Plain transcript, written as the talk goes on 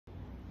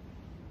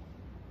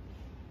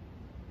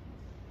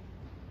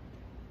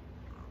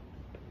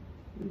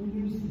We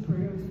use the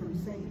prayers from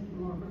St.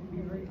 Margaret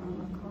Mary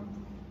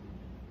Alacoque.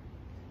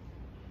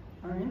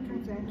 Our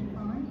entrance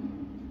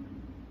antiphon: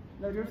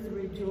 let us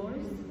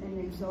rejoice and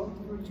exult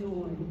for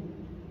joy,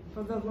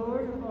 for the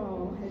Lord of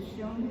all has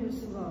shown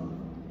his love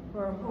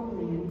for our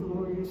holy and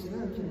glorious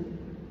Virgin.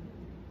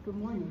 Good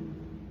morning.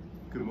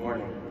 Good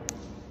morning.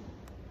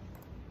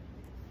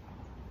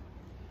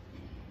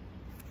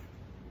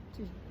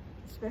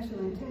 Special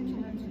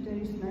intention of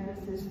today's Mass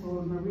is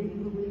for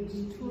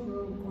Marie-Louise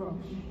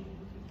Tourreau-Grosch.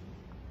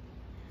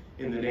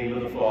 In the name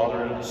of the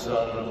Father, and of the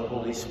Son, and of the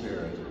Holy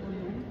Spirit.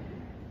 Amen.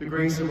 The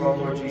grace of our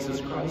Lord Jesus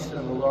Christ,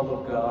 and the love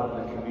of God,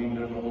 and the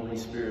communion of the Holy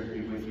Spirit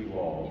be with you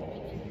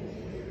all.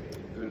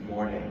 Good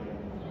morning.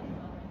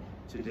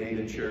 Today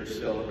the Church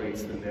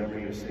celebrates the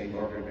memory of St.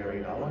 Margaret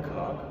Mary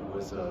Alacoque, who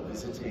was a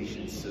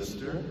visitation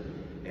sister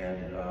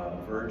and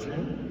a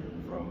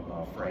virgin from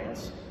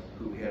France,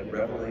 who had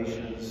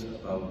revelations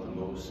of the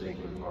most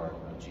sacred heart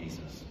of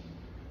Jesus.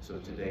 So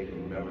today we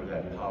remember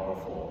that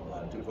powerful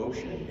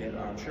devotion in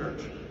our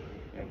church,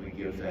 and we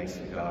give thanks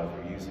to God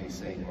for using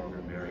St.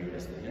 Margaret Mary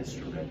as the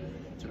instrument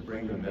to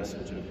bring the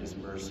message of his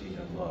mercy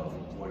and love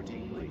more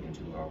deeply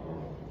into our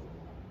world.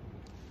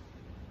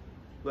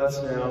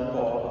 Let's now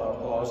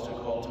pause to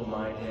call to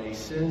mind any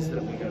sins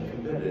that we have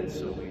committed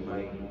so we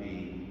might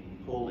be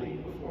holy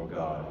before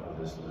God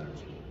for this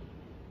liturgy.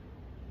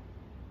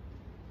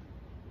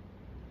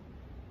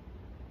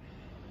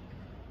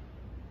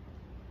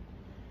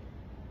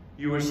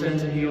 You were sent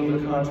to heal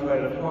the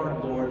contrite of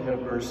heart, Lord,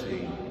 have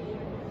mercy.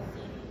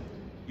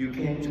 You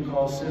came to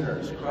call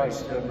sinners,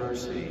 Christ, have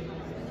mercy.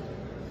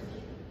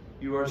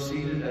 You are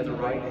seated at the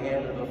right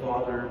hand of the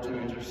Father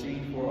to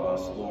intercede for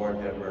us, Lord,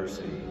 have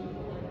mercy.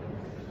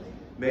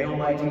 May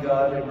Almighty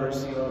God have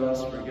mercy on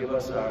us, forgive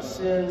us our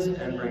sins,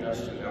 and bring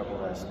us to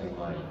everlasting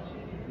life.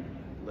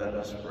 Let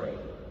us pray.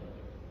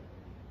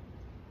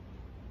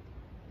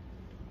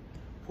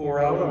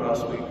 Pour out on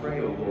us, we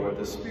pray, O Lord,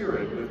 the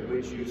Spirit with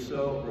which you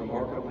so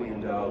remarkably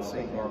endowed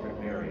St. Margaret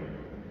Mary,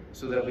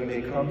 so that we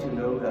may come to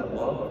know that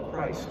love of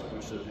Christ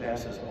which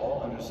surpasses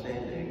all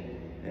understanding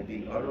and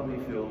be utterly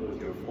filled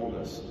with your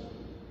fullness.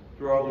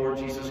 Through our Lord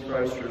Jesus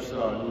Christ, your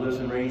Son, who lives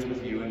and reigns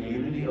with you in the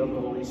unity of the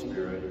Holy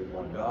Spirit,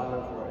 one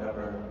God,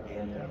 forever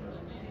and ever.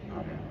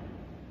 Amen.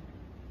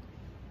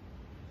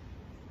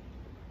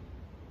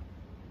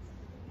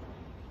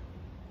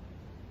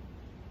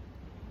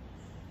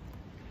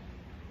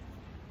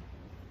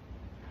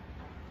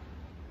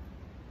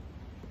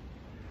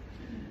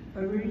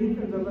 A reading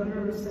from the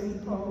letter of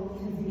St. Paul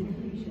to the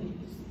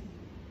Ephesians.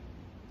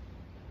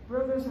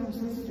 Brothers and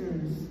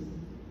sisters,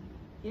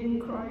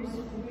 in Christ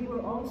we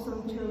were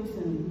also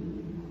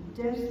chosen,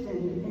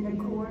 destined in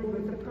accord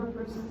with the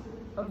purpose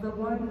of the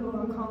one who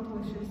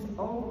accomplishes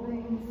all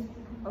things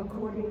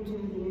according to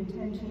the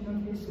intention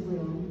of his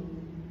will,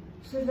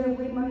 so that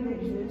we might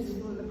exist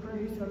for the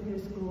praise of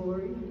his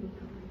glory,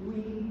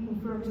 we who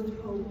first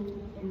hoped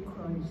in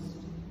Christ.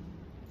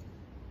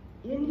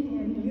 In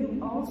him you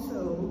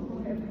also, who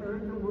have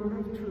heard the word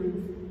of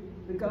truth,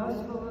 the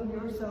gospel of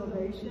your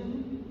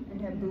salvation, and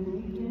have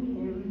believed in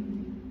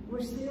him,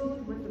 were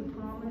sealed with the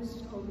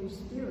promised Holy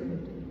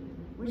Spirit,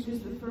 which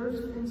is the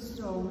first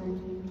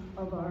installment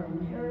of our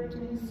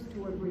inheritance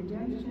toward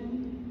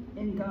redemption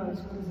in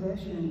God's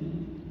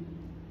possession,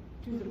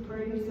 to the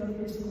praise of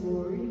his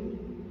glory.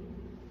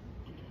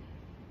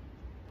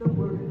 The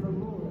word of the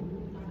Lord.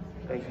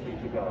 Thanks be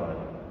to God.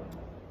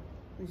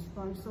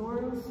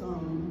 Responsorial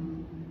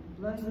Psalm.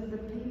 Blessed the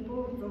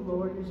people the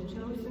Lord has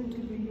chosen to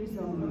be his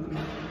own.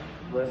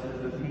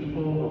 Blessed the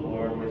people the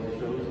Lord has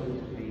chosen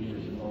to be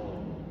his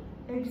own.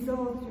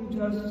 Exalt you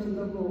just in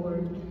the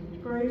Lord.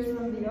 Praise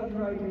from the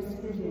upright is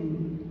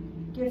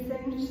fitting. Give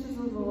thanks to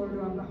the Lord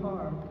on the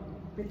harp.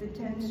 With the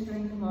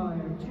 10-string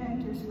lyre,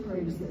 chant his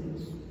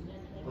praises.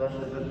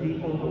 Blessed the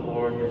people the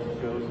Lord has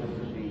chosen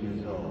to be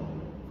his own.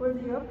 For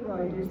the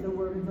upright is the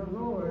word of the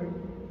Lord,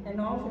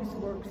 and all his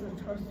works are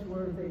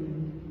trustworthy.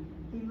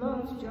 He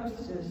loves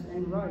justice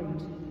and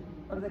right.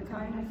 Of the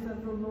kindness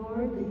of the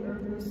Lord, the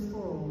earth is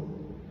full.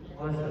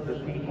 Blessed the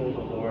people the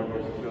Lord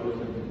has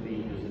chosen to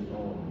be his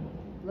own.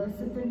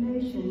 Blessed the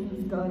nation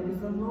whose God is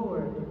the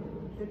Lord,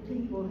 the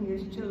people he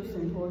has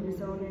chosen for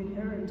his own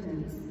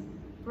inheritance.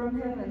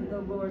 From heaven the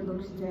Lord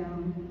looks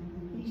down.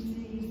 He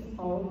sees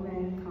all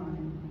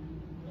mankind.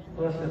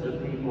 Blessed the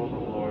people the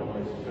Lord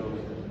has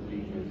chosen to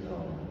be his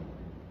own.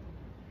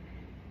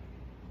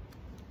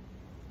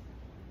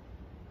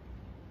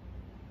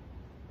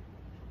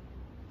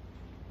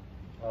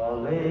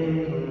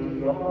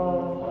 Alleluia,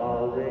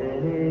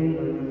 alleluia,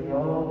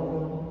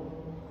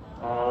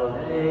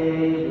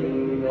 alleluia,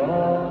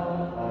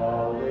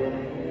 alleluia.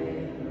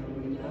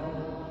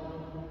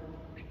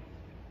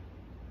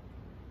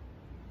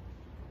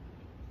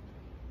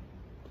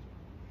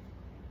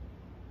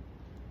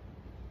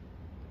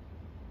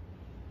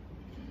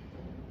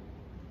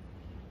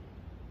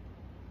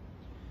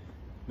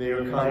 May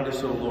your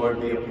kindness, O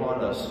Lord, be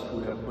upon us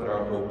who have put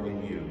our hope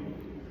in you.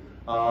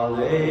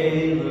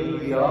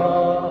 Alleluia,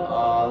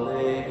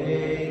 alleluia.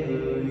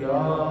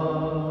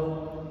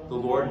 The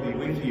Lord be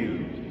with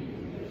you.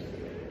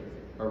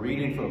 A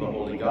reading from the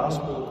Holy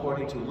Gospel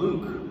according to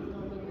Luke.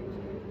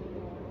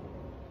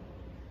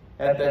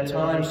 At that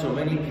time, so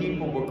many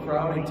people were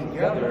crowding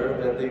together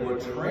that they were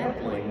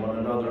trampling one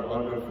another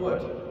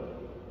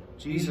underfoot.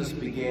 Jesus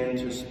began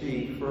to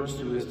speak first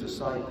to his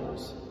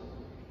disciples.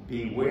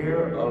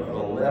 Beware of the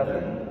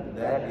leaven,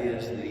 that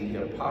is the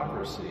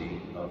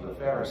hypocrisy of the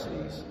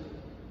Pharisees.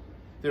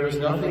 There is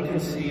nothing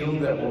concealed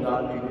that will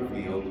not be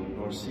revealed,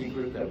 nor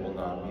secret that will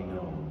not be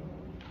known.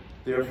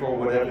 Therefore,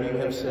 whatever you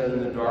have said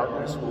in the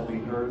darkness will be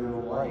heard in the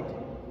light,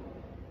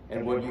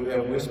 and what you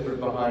have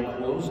whispered behind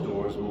closed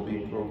doors will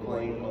be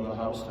proclaimed on the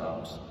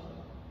housetops.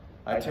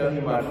 I tell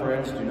you, my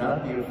friends, do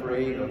not be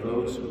afraid of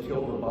those who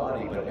kill the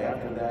body, but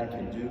after that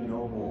can do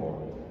no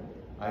more.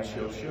 I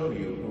shall show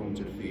you whom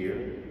to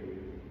fear.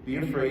 Be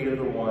afraid of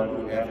the one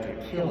who, after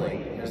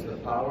killing, has the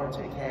power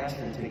to cast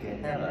into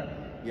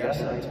Gehenna.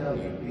 Yes, I tell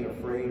you, be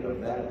afraid of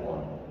that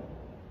one.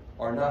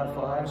 Are not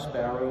 5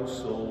 sparrows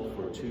sold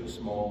for 2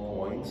 small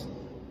coins?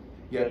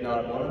 Yet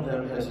not one of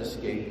them has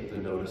escaped the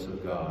notice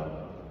of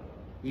God.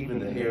 Even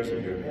the hairs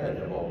of your head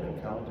have all been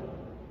counted.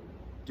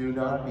 Do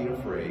not be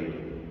afraid.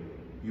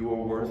 You are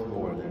worth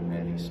more than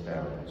many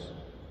sparrows.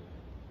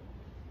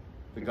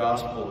 The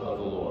Gospel of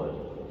the Lord.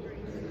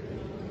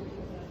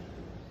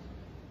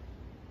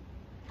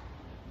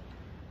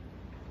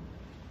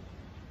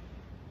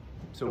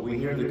 So we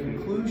hear the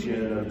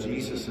conclusion of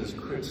Jesus'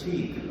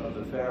 critique of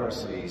the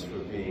Pharisees for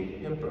being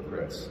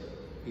hypocrites.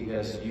 He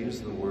has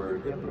used the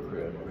word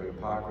hypocrite or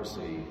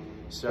hypocrisy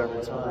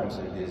several times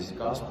in his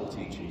gospel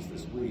teachings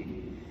this week.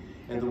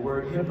 And the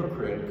word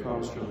hypocrite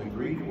comes from the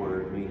Greek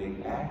word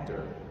meaning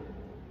actor.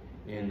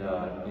 In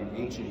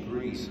ancient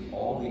Greece,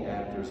 all the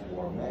actors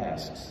wore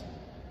masks.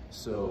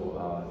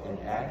 So an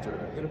actor,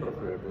 a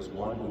hypocrite, was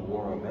one who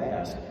wore a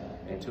mask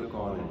and took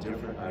on a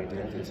different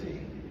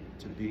identity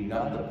to be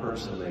not the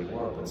person they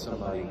were, but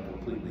somebody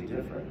completely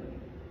different.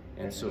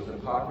 And so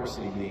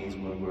hypocrisy means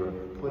when we're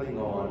putting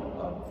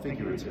on,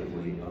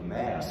 figuratively, a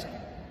mask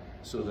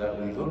so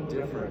that we look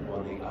different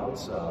on the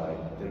outside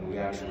than we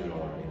actually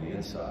are in the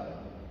inside.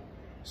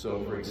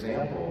 So, for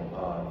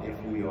example,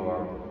 if we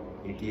are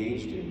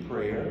engaged in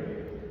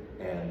prayer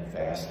and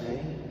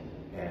fasting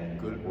and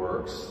good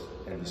works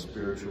and the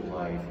spiritual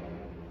life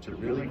to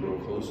really grow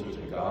closer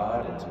to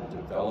God and to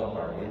develop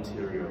our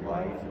interior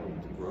life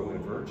and to grow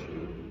in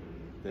virtue,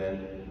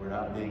 then we're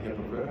not being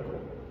hypocritical.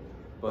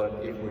 But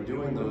if we're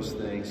doing those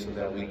things so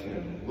that we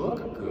can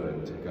look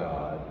good to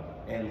God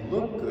and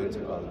look good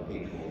to other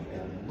people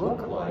and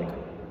look like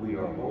we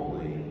are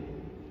holy,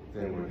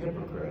 then we're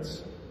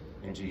hypocrites,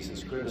 and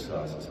Jesus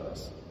criticizes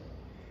us.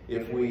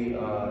 If we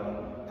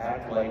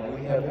act like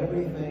we have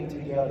everything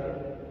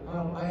together,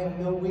 I have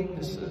no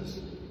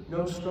weaknesses,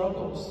 no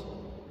struggles,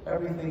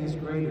 everything is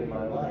great in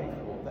my life,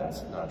 well,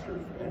 that's not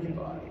true for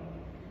anybody.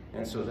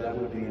 And so that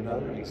would be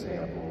another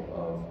example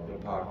of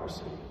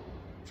hypocrisy,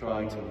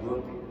 trying to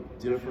look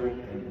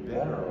different and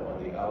better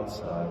on the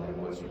outside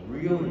than what's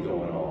really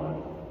going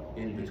on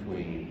in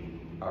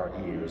between our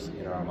ears,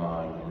 in our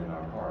mind, and in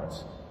our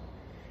hearts.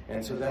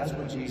 And so that's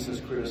what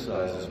Jesus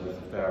criticizes with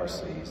the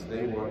Pharisees.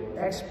 They were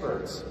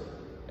experts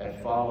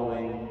at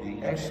following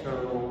the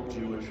external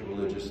Jewish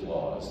religious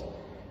laws.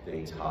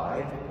 They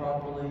tithed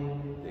properly,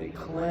 they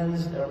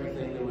cleansed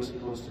everything they were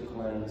supposed to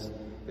cleanse,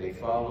 they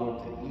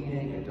followed the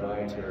eating and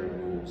dietary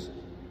rules,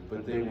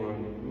 but they were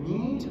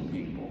mean to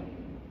people.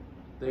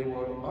 They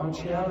were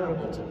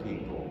uncharitable to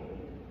people,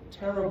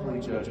 terribly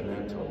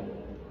judgmental,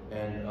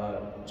 and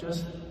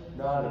just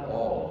not at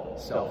all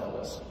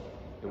selfless.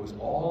 It was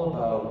all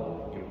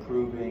about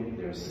improving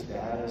their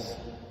status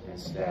and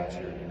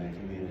stature in the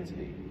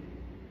community.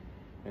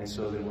 And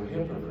so they were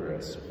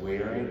hypocrites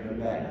wearing a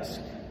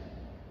mask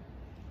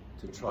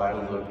to try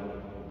to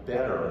look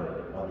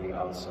better on the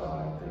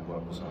outside than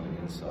what was on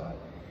the inside.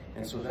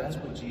 And so that's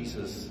what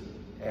Jesus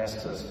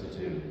asks us to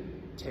do.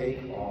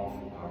 Take off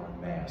our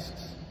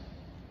masks.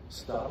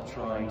 Stop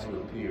trying to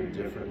appear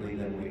differently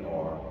than we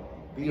are.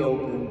 Be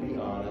open, be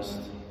honest.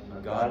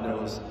 God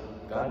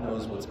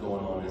knows what's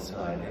going on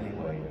inside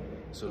anyway.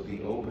 So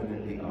be open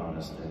and be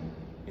honest.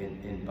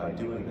 And by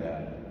doing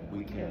that,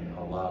 we can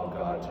allow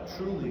God to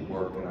truly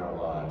work in our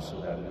lives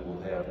so that we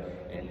will have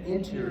an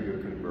interior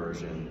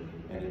conversion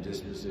and a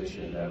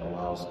disposition that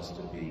allows us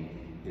to be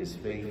His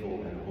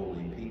faithful and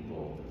holy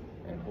people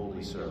and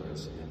holy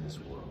servants in this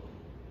world.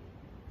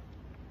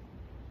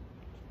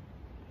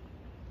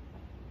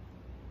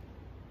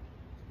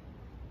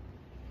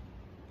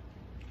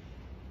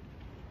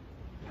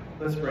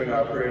 Let's bring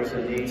our prayers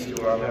and needs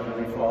to our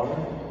Heavenly Father.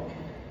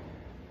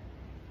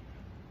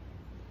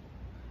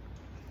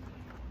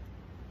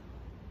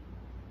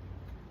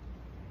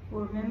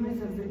 For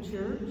members of the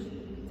Church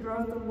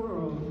throughout the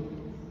world,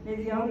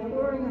 may the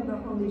outpouring of the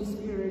Holy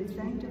Spirit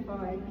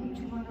sanctify each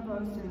one of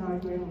us in our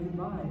daily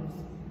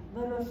lives.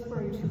 Let us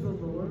pray to the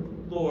Lord.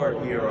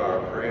 Lord, hear our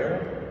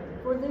prayer.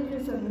 For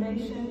leaders of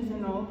nations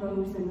and all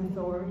those in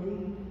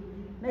authority,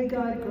 may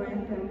God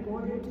grant them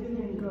fortitude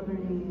in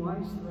governing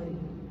wisely,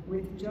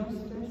 with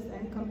justice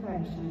and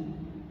compassion.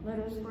 Let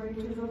us pray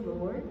to the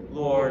Lord.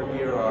 Lord,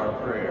 hear our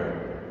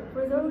prayer.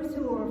 For those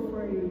who are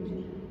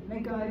afraid, may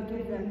God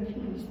give them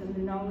peace and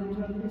the knowledge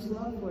of his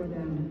love for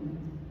them.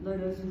 Let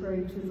us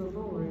pray to the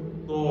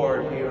Lord.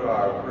 Lord, hear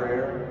our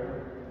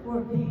prayer.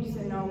 For peace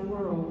in our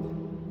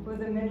world, for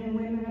the men and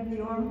women of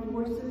the armed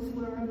forces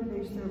wherever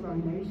they serve our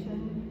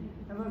nation,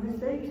 and for the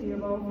safety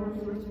of all first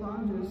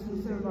responders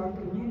who serve our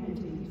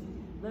communities,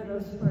 let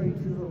us pray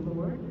to the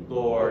Lord.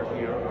 Lord,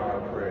 hear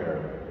our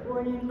prayer.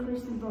 For an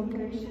increase in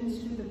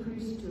vocations to the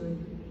priesthood,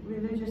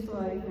 religious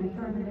life, and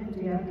permanent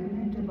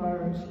diaconate of our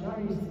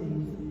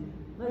archdiocese,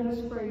 let us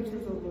pray to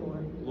the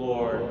Lord.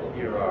 Lord,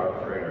 hear our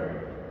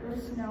prayer. Let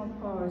us now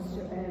pause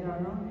to add our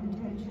own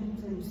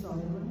intentions in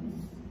silence.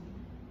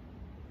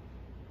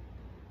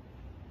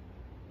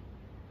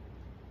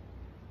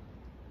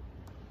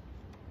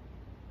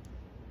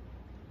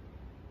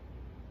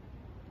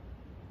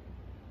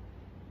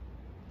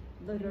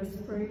 Let us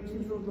pray to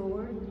the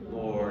Lord.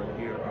 Lord,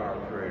 hear our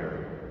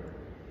prayer.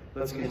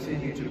 Let's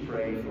continue to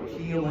pray for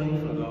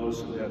healing for those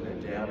who have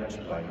been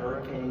damaged by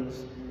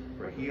hurricanes,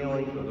 for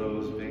healing for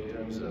those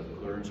victims of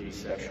clergy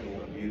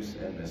sexual abuse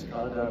and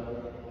misconduct,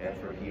 and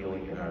for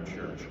healing in our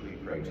church. We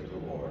pray to the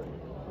Lord.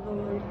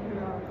 Lord,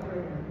 hear our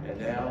prayer. And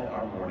now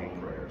our morning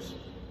prayers.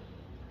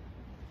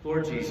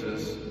 Lord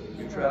Jesus,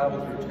 you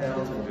travel through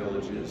towns and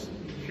villages,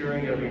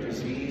 curing every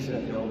disease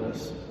and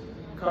illness.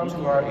 Come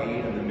to our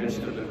aid in the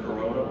midst of the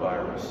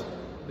coronavirus,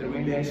 that we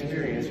may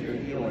experience your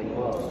healing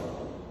love.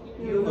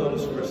 Heal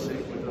those who are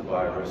sick with the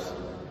virus.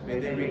 May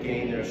they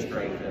regain their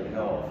strength and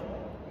health.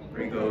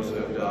 Bring those who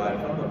have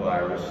died from the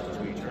virus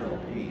to eternal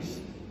peace.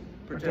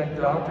 Protect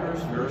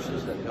doctors,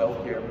 nurses, and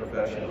healthcare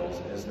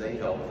professionals as they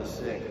help the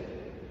sick.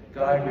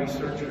 Guide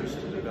researchers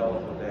to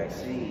develop a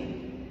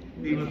vaccine.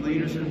 Be with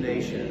leaders of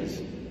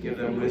nations. Give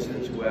them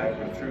wisdom to act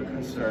with true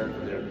concern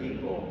for their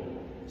people.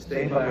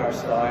 Stay by our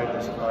side in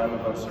this time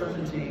of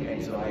uncertainty,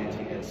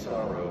 anxiety, and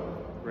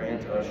sorrow.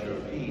 Grant us your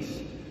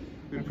peace.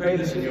 We pray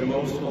this in your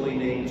most holy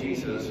name,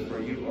 Jesus, for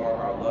you are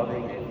our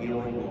loving and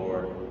healing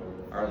Lord.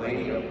 Our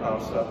Lady of Palm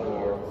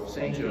Succor,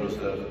 St.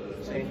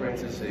 Joseph, St.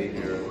 Francis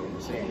Xavier,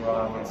 St.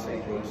 Roch, and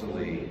St.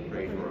 Rosalie,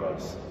 pray for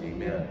us.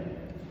 Amen.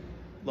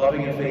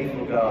 Loving and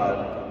faithful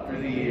God,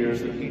 through the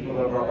years, the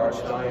people of our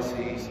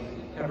archdiocese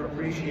have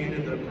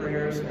appreciated the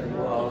prayers and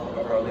love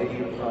of Our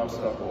Lady of Palm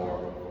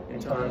Succor in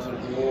times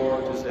of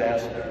war,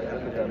 disaster,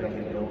 epidemic,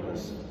 and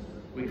illness.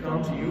 We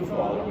come to you,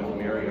 Father, with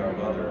Mary, our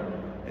Mother,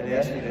 and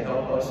ask you to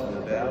help us in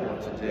the battle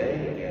of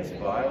today against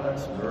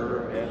violence,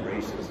 murder, and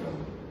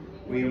racism.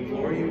 We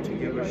implore you to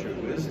give us your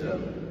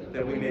wisdom,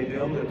 that we may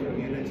build a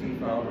community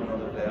founded on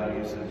the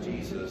values of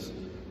Jesus,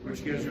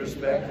 which gives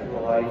respect for the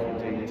life and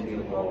dignity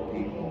of all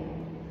people.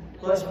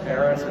 Bless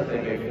parents that they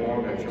may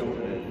form their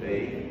children in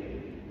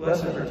faith.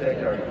 Bless and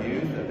protect our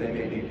youth, that they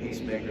may be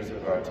peacemakers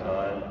of our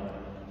time.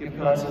 Give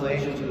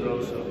consolation to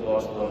those who have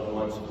lost loved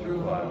ones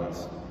through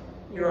violence.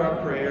 Hear our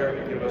prayer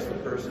and give us the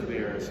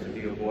perseverance to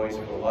be a voice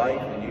for life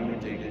and human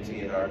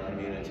dignity in our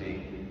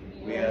community.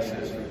 We ask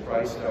this through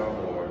Christ our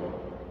Lord.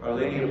 Our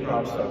Lady of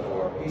Palm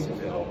Succor, hasten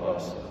to help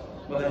us.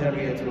 Mother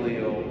Henrietta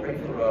Leo, pray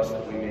for us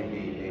that we may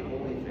be a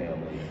holy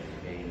family.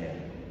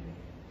 Amen.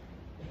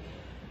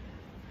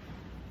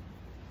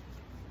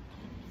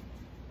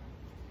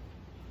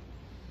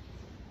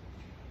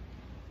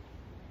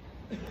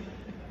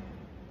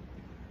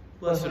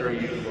 Blessed are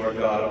you, Lord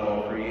God of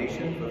all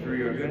creation, for through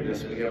your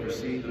goodness we have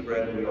received the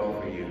bread we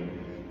offer you.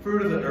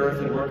 Fruit of the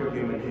earth and work of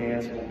human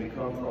hands will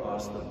become for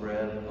us the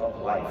bread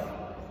of life.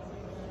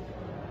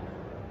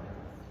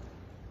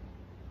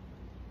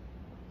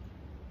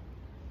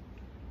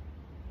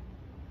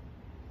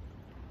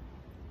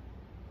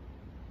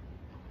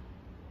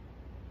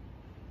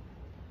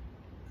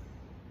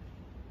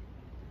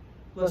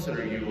 Blessed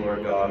are you,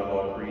 Lord God of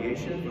all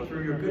creation, for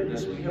through your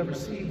goodness we have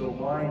received the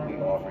wine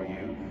we offer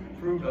you,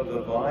 fruit of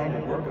the vine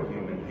and work of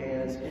human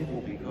hands. It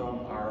will become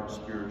our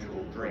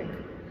spiritual drink.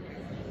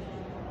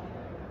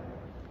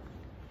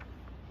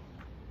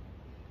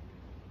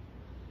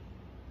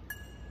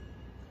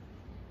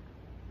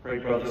 Pray,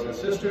 brothers and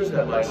sisters,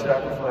 that my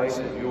sacrifice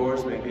and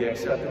yours may be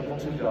acceptable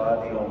to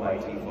God, the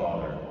Almighty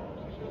Father.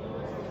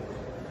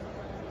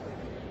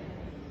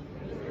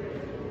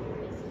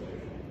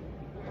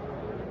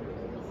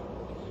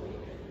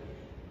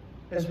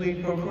 As we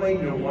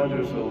proclaim your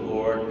wonders, O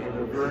Lord, in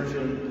the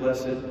Virgin,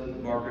 Blessed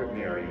Margaret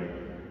Mary,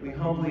 we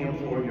humbly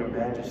implore your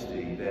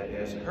majesty that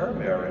as her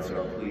merits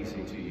are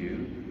pleasing to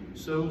you,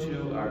 so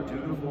too our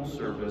dutiful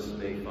service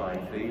may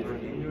find favor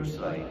in your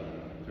sight,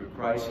 through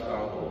Christ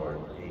our Lord.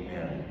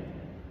 Amen.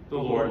 The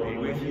Lord be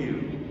with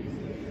you.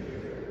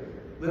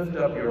 Lift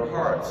up your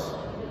hearts.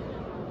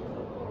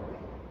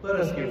 Let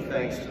us give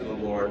thanks to the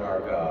Lord our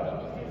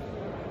God.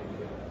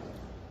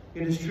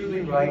 It is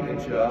truly right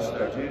and just,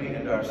 our duty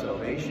and our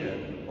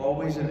salvation,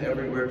 always and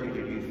everywhere to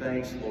give you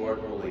thanks, Lord,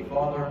 Holy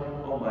Father,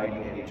 Almighty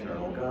and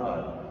eternal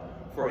God.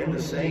 For in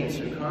the saints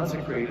who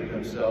consecrated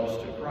themselves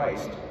to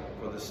Christ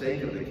for the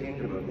sake of the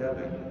kingdom of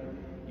heaven,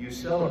 you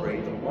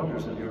celebrate the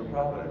wonders of your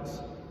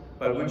providence,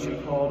 by which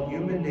you called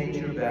human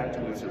nature back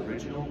to its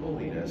original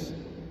holiness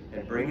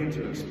and bring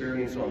into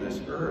experience on this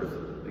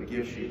earth the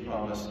gifts you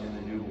promised in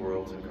the new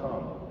world to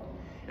come.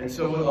 And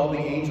so with all the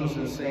angels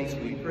and saints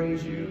we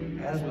praise you,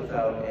 as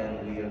without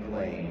end we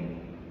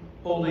acclaim.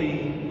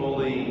 Holy,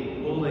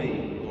 holy,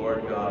 holy,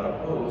 Lord God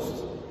of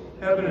hosts,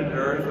 heaven and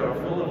earth are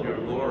full of your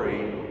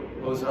glory.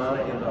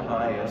 Hosanna in the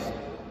highest.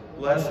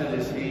 Blessed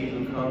is he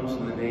who comes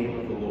in the name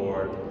of the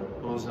Lord.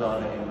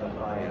 Hosanna in the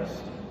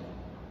highest.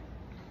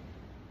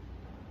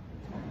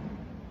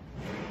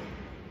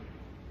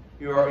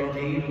 You are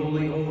indeed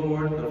holy, O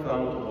Lord, the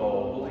fount of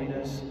all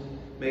holiness.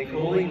 Make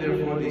holy,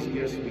 therefore, these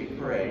gifts, we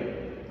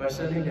pray, by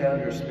sending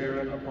down your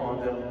Spirit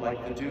upon them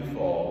like the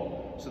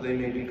dewfall, so they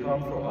may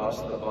become for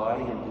us the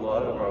body and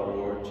blood of our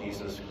Lord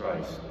Jesus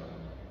Christ.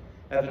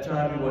 At the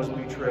time he was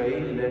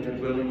betrayed and entered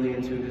willingly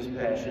into his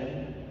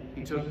passion,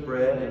 he took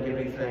bread and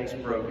giving thanks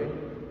broke it,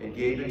 and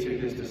gave it to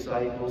his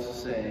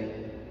disciples,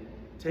 saying,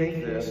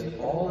 Take this,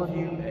 all of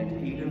you,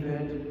 and eat of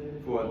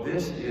it, for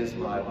this is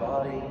my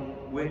body,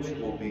 which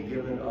will be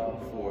given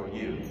up for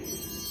you.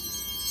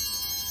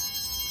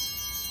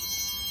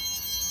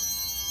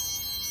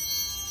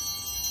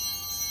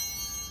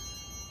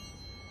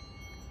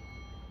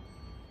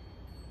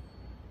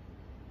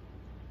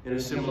 In a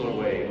similar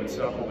way, when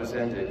supper was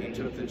ended, he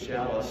took the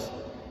chalice,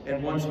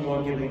 and once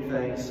more giving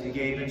thanks, he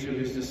gave it to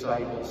his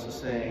disciples,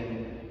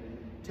 saying,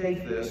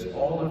 Take this,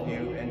 all of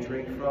you, and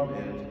drink from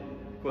it,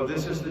 for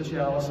this is the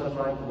chalice of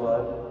my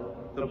blood,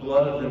 the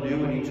blood of the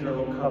new and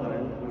eternal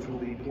covenant, which will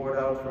be poured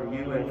out for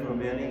you and for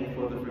many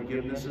for the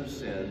forgiveness of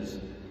sins.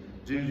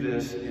 Do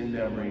this in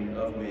memory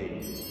of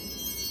me.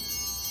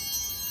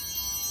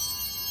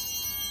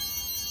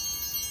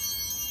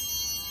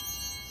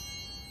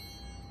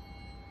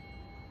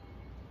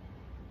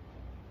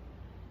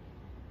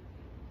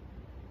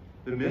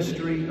 The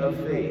mystery of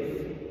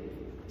faith.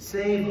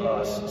 Save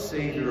us,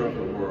 Savior of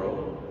the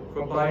world,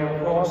 for by your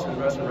cross and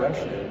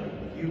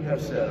resurrection you have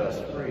set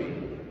us free.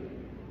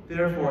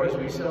 Therefore, as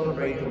we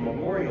celebrate the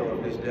memorial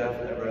of his death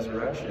and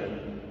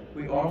resurrection,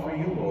 we offer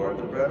you, Lord,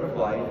 the bread of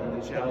life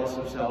and the chalice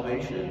of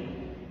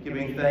salvation,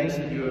 giving thanks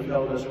that you have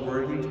held us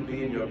worthy to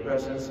be in your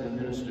presence and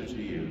minister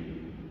to you.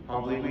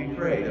 Humbly we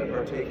pray that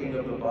partaking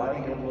of the body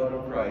and blood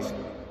of Christ,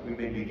 we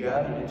may be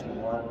gathered into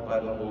one by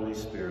the Holy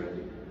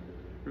Spirit.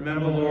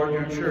 Remember, Lord,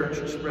 your church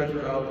spread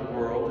throughout the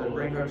world and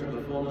bring her to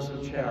the fullness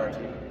of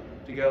charity,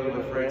 together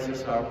with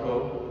Francis our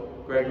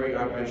Pope, Gregory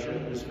our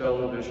Bishop, his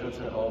fellow bishops,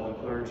 and all the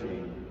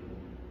clergy.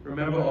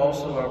 Remember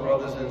also our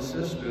brothers and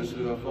sisters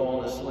who have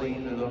fallen asleep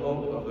in the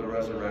hope of the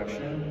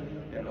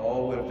resurrection, and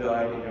all who have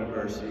died in your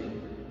mercy.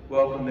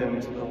 Welcome them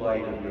into the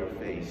light of your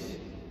face.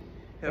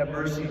 Have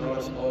mercy on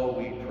us all,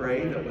 we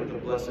pray, that with the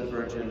Blessed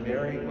Virgin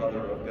Mary, Mother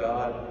of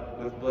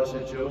God, with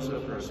Blessed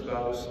Joseph, her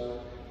spouse,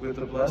 with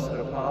the blessed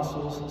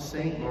apostles,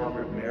 Saint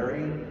Margaret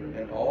Mary,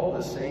 and all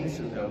the saints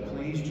who have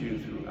pleased you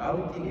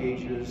throughout the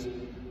ages,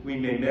 we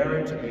may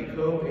merit to be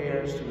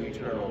co-heirs to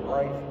eternal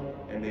life,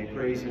 and may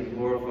praise and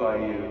glorify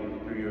you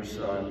through your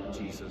Son,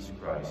 Jesus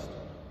Christ.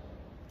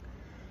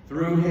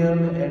 Through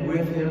him, and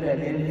with him,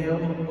 and in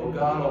him, O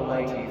God,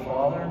 Almighty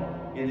Father,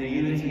 in the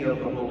unity of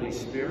the Holy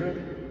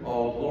Spirit,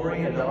 all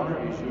glory and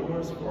honor is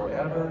yours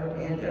forever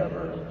and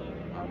ever.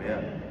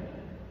 Amen.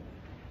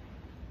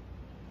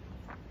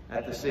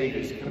 At the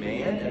Savior's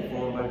command, and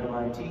formed by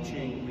divine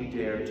teaching, we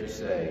dare to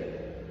say,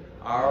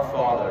 Our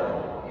Father,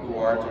 who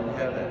art in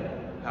heaven,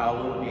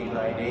 hallowed be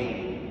thy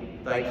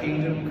name. Thy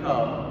kingdom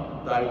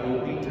come, thy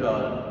will be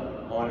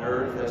done, on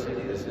earth as it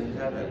is in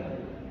heaven.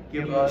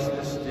 Give us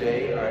this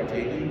day our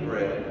daily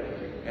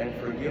bread, and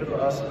forgive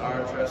us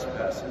our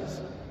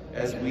trespasses,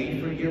 as we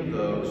forgive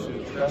those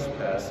who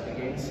trespass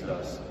against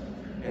us.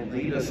 And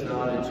lead us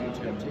not into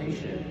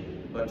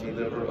temptation, but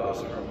deliver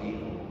us from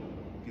evil.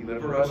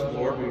 Deliver us,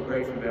 Lord, we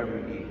pray, from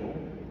every evil.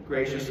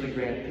 Graciously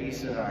grant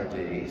peace in our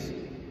days,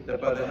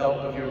 that by the help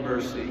of your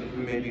mercy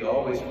we may be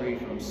always free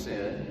from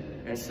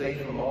sin and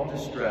safe from all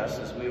distress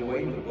as we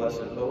await the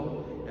blessed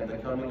hope and the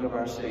coming of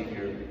our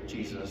Savior,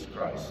 Jesus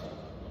Christ.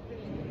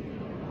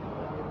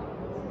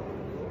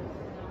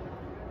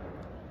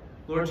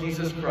 Lord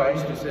Jesus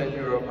Christ, who said to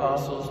your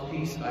apostles,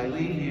 Peace I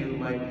leave you,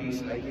 my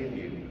peace I give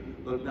you,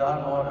 look not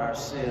on our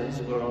sins,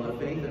 but on the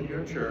faith of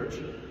your church,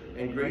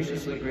 and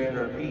graciously grant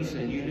her peace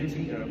and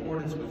unity in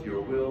accordance with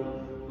your will,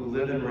 who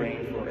live and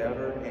reign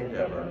forever and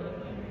ever.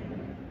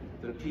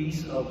 The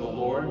peace of the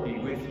Lord be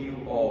with you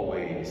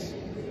always.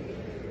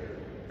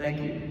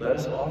 Thank you. Let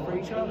us offer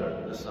each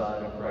other the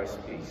sign of Christ's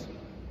peace.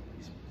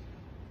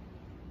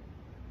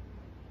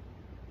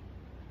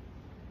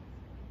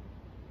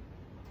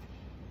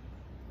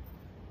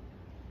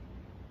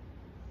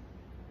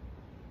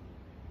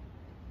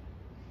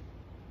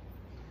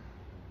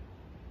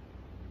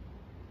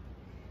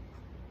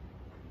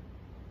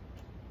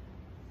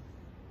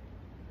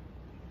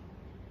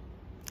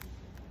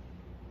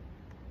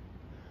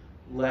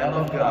 Lamb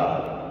of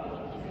God,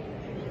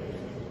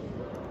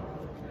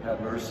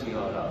 have mercy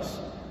on us.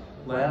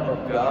 Lamb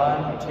of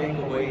God, you take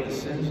away the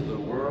sins of the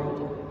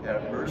world,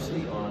 have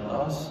mercy on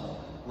us.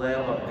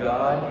 Lamb of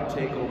God, you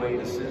take away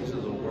the sins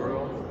of the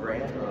world,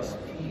 grant us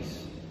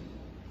peace.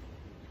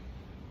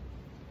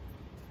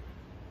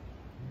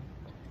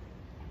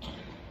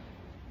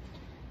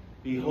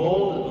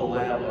 Behold the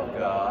Lamb of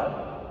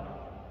God.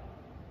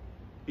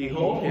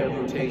 Behold him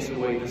who takes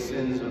away the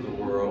sins of the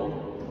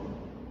world.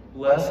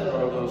 Blessed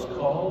are those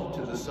called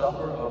to the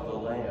supper of the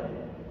Lamb.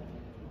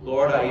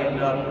 Lord, I am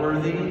not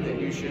worthy that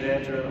you should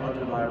enter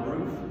under my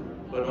roof,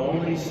 but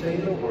only say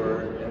the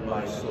word, and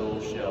my soul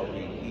shall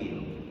be healed.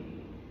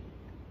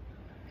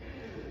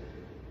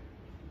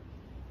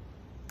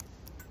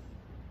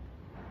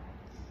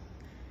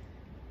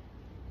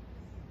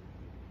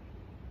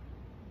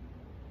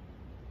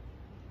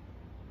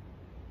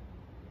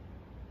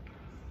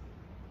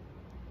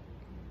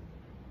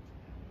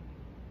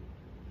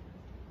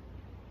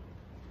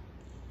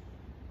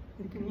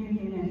 The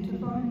communion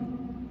antiphon.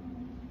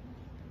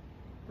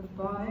 The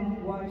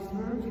 5 wise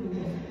virgins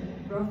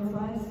brought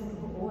flasks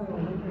of oil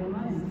in their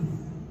lamps.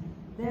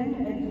 Then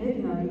at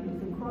midnight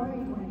the cry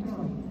went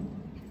up,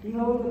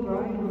 Behold, the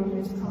bridegroom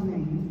is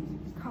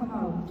coming. Come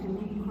out to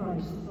meet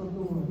Christ the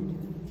Lord.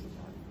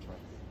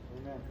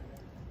 Amen.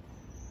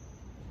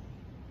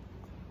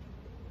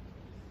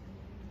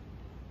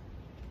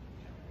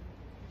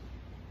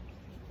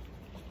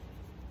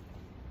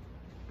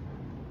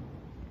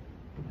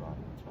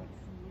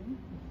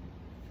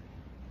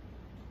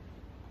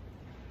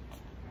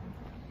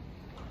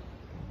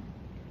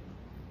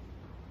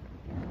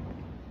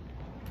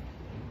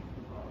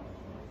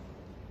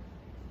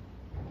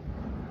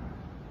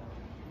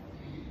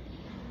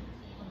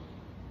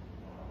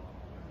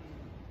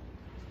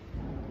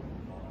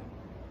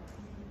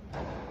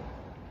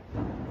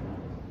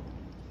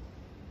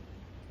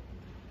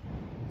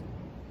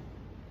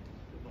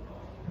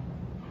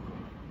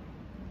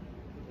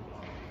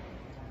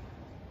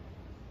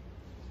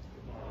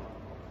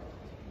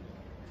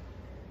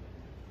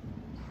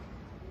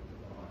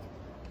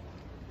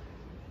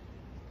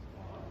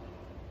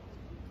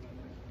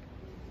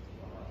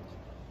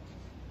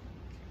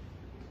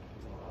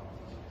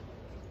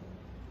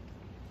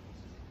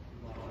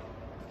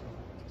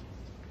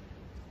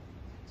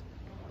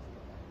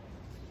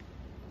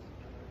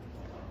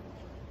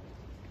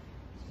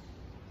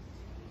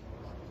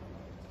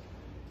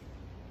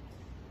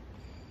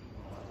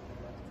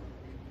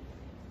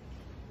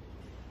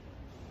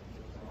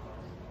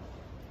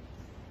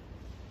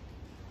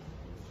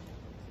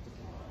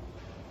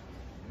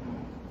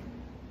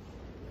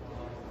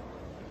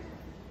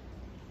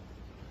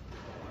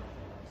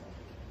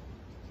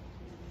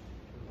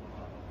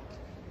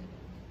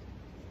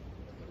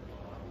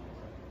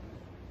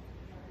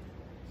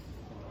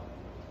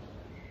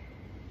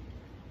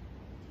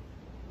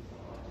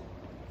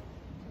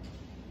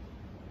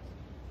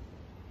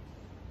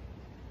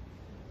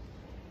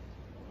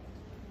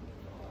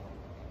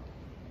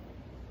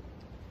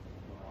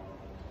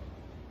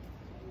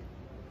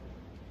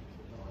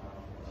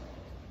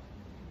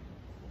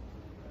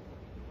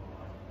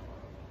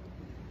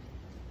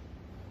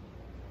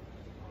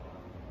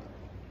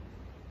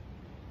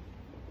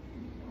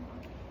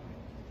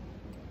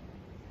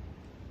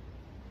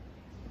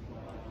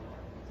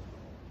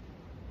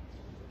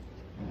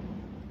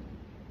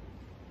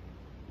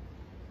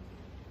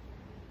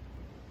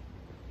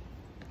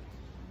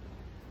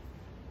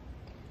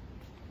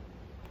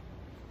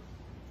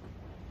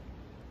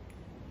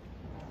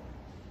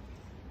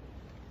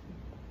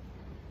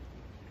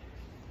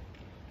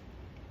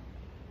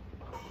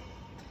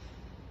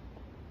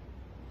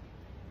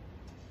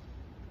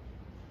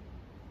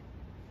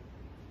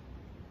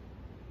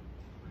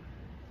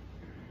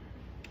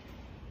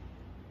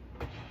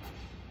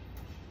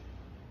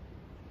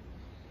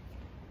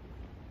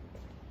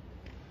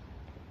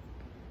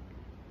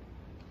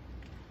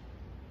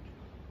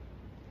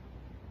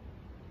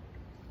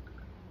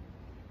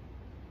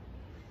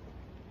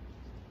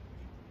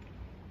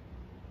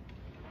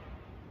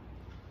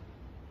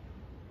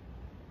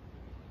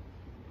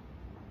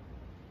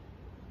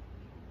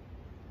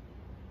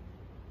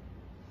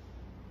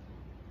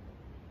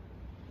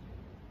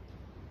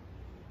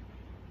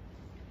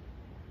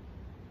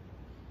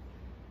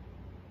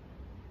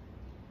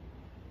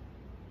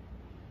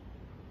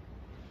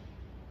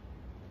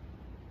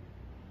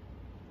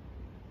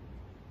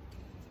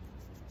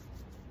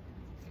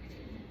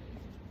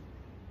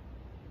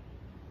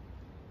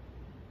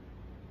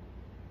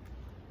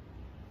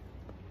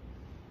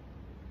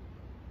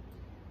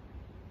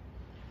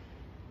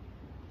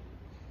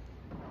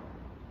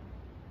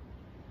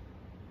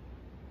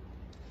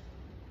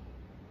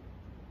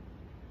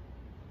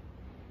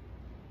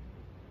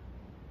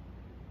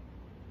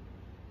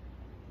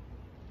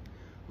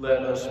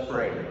 Let us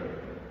pray.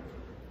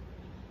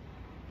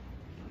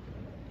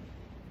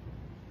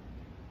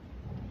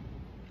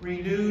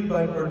 Renewed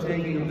by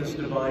partaking of this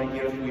divine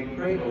gift, we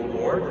pray, O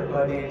Lord, that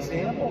by the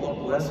example of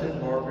Blessed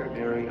Margaret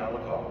Mary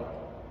Alacoque,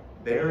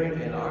 bearing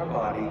in our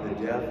body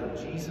the death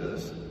of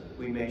Jesus,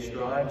 we may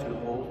strive to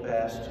hold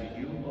fast to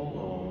you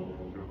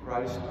alone, through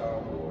Christ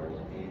our Lord.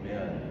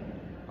 Amen.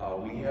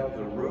 We have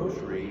the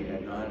rosary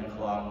at 9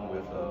 o'clock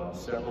with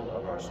several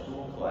of our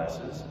school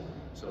classes,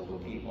 so we'll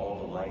keep all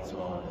the lights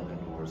on and the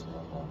doors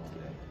unlocked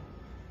today.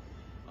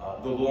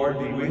 The Lord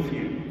be with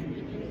you.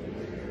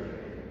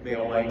 May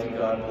Almighty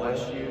God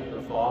bless you,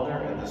 the Father,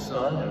 and the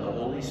Son, and the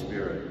Holy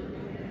Spirit.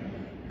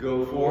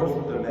 Go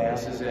forth, the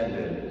Mass is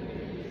ended.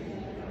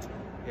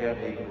 Have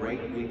a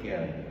great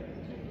weekend.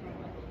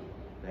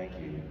 Thank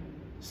you.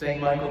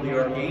 Saint Michael the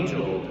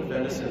Archangel,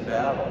 defend us in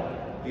battle.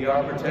 Be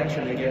our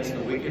protection against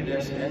the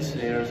wickedness and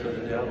snares of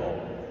the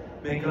devil.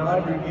 May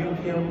God rebuke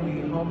him,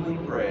 we humbly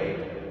pray.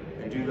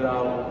 And do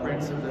thou, O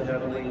Prince of the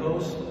heavenly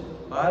host,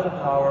 by the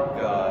power of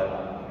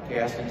God,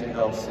 cast into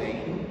hell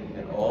Satan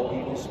and all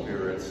evil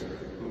spirits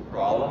who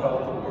prowl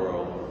about the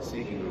world,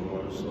 seeking the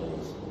ruin of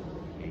souls.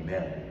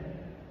 Amen.